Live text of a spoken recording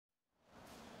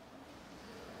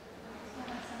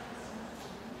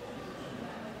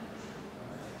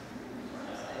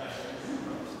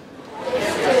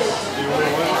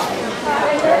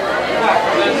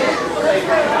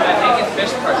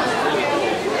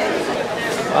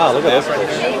Wow, look at this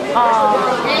fish.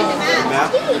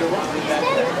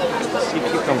 Sea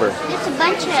cucumber. There's a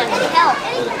bunch of kelp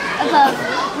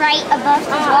right above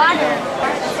the water.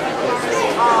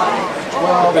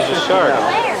 Wow, there's a shark.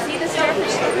 See the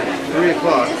starfish? 3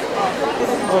 o'clock.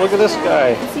 Oh, look at this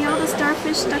guy. See all the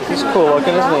starfish stuck in the He's cool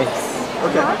looking, isn't he?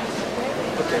 Okay.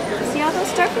 See all those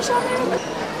starfish on there?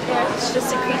 Yeah, it's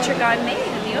just a creature God made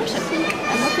in the ocean.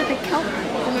 And look at the kelp.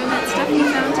 Remember that stuff you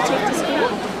found to take to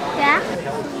school? Yeah.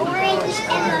 Orange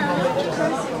and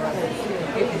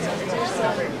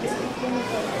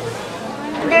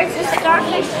there's a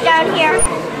starfish down here.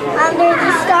 There's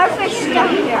a starfish down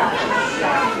here.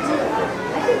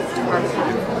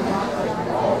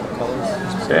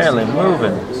 Barely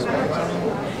moving.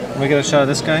 Can we get a shot of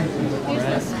this guy?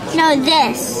 No,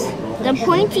 this. The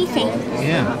pointy thing.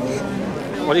 Yeah.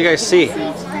 What do you guys see?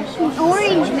 An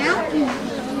orange mountain.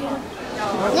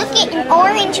 Look at an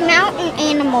orange mountain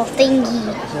animal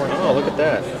thingy. Oh, look at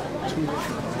that.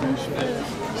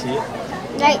 See it?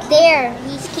 Right there.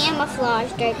 He's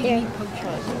camouflaged right there.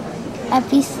 A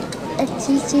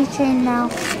TC train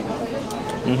mouth.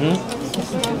 Mm-hmm.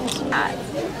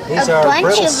 These are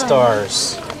brittle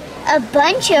stars. A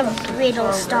bunch of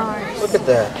brittle stars. Look at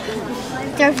that.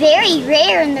 They're very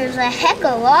rare and there's a heck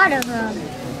of a lot of them.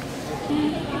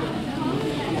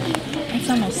 It's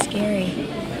almost scary.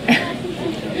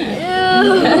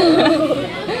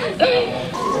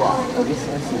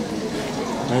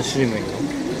 That's shooting me.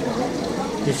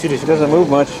 You see, she doesn't move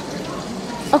much.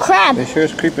 A crab. It sure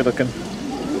is creepy looking.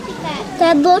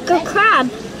 Dad, look, a crab.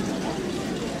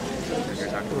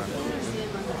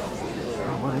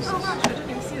 What is this?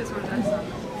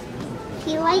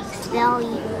 He likes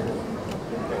value.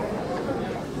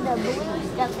 The blue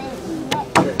stuff is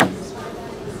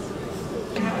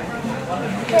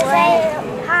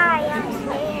high up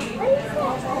there.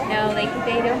 No, they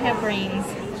don't have brains.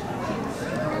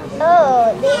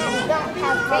 Oh, they don't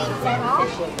have brains at all?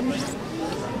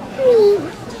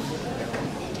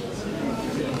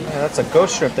 Yeah, that's a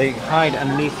ghost shrimp. They hide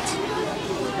underneath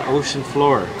the ocean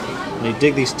floor. And they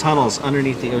dig these tunnels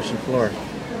underneath the ocean floor.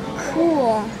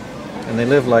 Cool. And they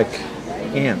live like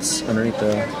ants underneath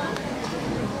the...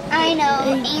 I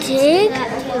know. Ants do that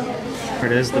too. Here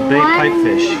it is, the big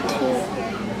pipefish.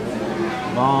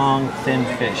 Long, thin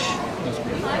fish.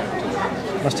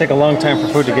 Must take a long time for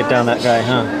food to get down that guy,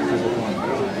 huh?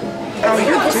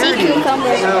 The sea cucumber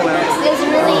is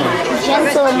really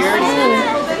gentle and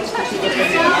smooth.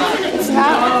 It's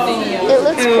not, it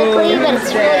looks prickly, but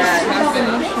it's really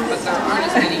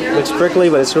smooth. Looks prickly,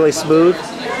 but it's really smooth.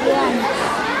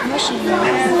 Yeah, mushy.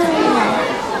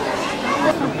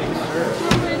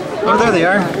 Oh, there they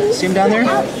are. See them down there?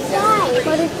 Outside.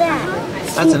 What is that?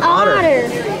 That's an otter.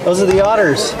 Those are the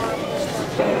otters.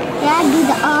 Dad, do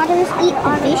the otters eat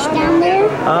the fish down there?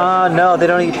 No, they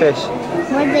don't eat fish.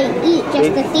 What do they eat?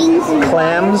 Just the things in the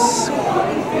Clams.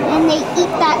 And they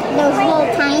eat those little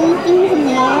tiny things in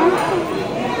the air?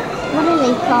 What are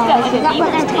they called? I forgot what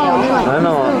they're called. They're like,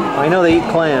 I know they eat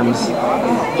clams.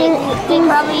 They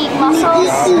probably eat mussels.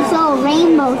 They eat these little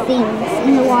rainbow things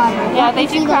in the water. Yeah, they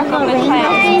do crack open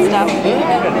clams and stuff. They eat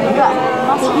those.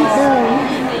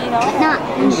 But not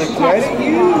in the text.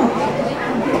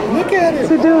 Look at it.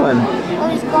 What's he doing? Oh,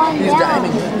 he's going down.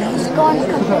 He's going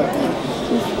completely.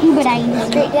 He's scuba diving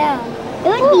straight down. It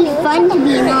would be fun to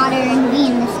be an otter and be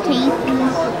in this tank.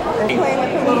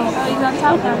 Oh, he's on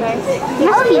top now, guys. It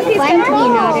must be fun to be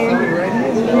an otter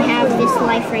and have this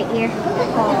life right here.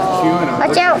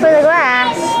 Watch out for the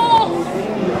glass.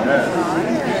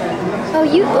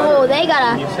 Oh, they got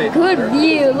a good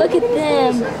view. Look at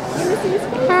them.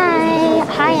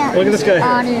 Hi, Look at this guy.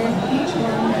 Otter.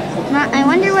 I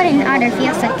wonder what an otter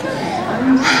feels like.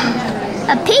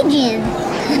 A pigeon.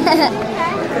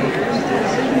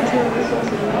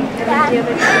 Dad,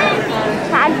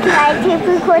 can I take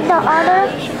record the otter?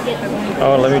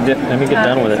 Oh, let me get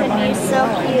done with it. He's so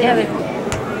cute.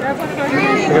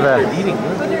 Look at that.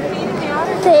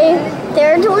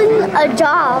 They're doing a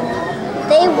job.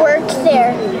 They work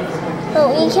there. But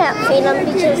we can't feed them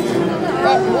because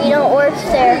we don't work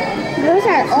there. Those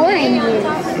are oranges.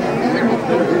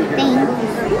 Thanks.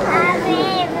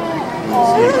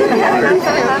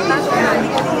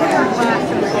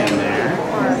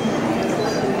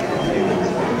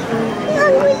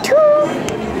 Hungry too.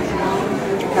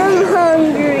 I'm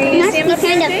hungry. It must be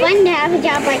kind of fun to have a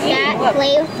job like that.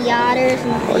 Play with the otters.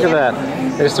 And Look at that.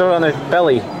 They just throw it on their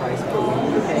belly.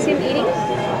 See him eating?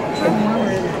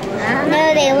 No,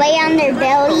 they lay on their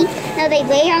belly. No, they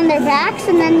lay on their backs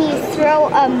and then you throw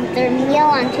their meal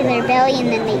onto their belly and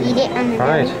then they eat it on their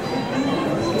belly.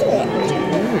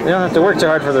 They don't have to work too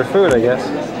hard for their food, I guess.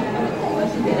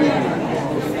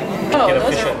 Oh, those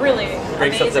Inefficient. are really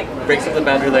Breaks amazing. up the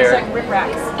boundary It's layer. like rip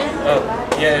racks. Oh,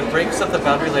 yeah, it breaks up the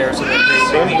boundary layer so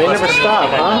that They never stop,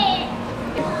 huh?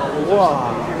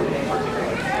 Wow.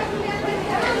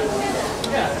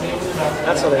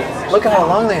 That's how they. Look at how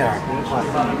long they are.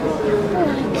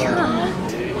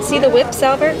 See the whips,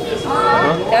 Albert?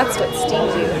 That's what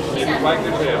stings you.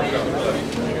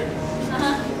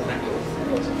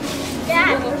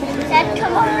 Dad,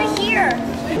 come over here.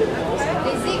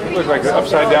 Looks like an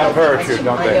upside down parachute,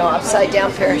 don't I they? know, upside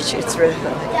down parachutes, really.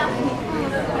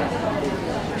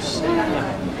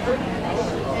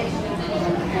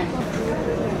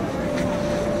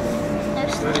 They're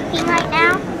sleeping right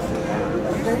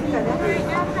now.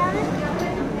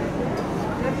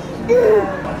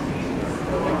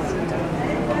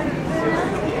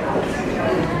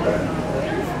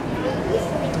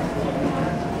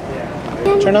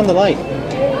 Turn on the light.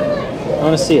 I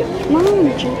want to see it.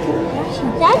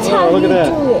 That's how look you at that.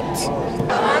 do it.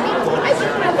 I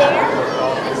put my there.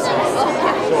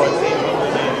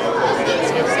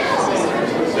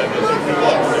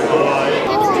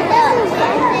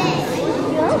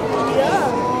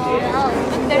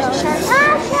 There's a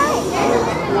shark.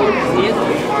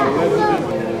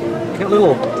 Get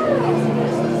little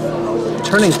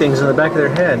turning things in the back of their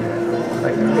head.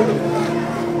 Like,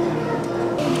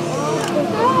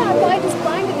 I just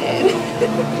blinded it.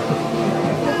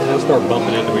 They'll start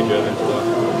bumping into each other and stuff.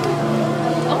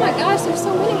 Oh my gosh, there's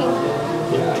so many.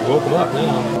 Yeah, you woke them up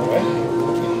now.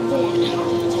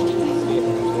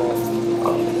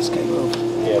 oh, look at this guy move.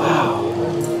 Yeah. Wow.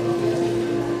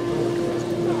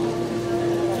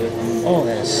 Oh,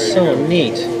 that is so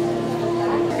neat.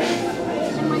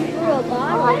 Someone threw a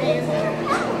bottle in.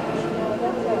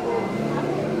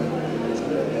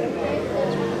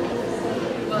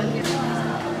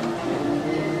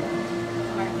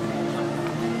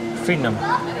 Feeding them.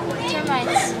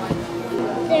 Termites.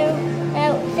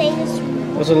 They're things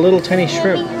Those are little tiny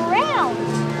shrimp. moving around.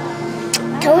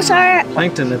 Those are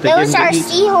Plankton that they give those them are to eat.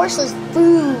 seahorses'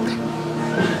 food.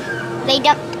 They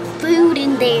dump food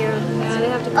in there. Yeah, they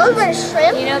have to. Oh, there's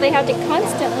shrimp. You know, they have to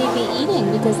constantly be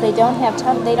eating because they don't have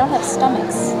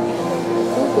stomachs.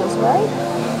 Food goes right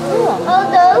through them. Oh,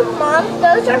 those, Mom,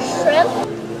 those are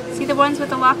shrimp. See the ones with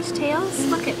the locked tails?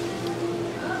 Look it.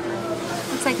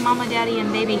 Looks like mama, daddy,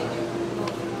 and baby.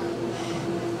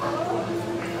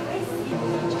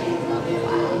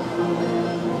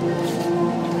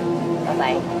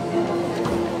 Bye-bye.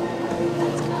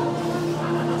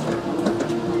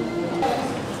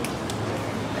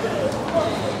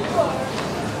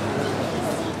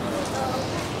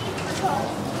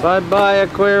 Bye-bye,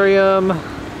 aquarium.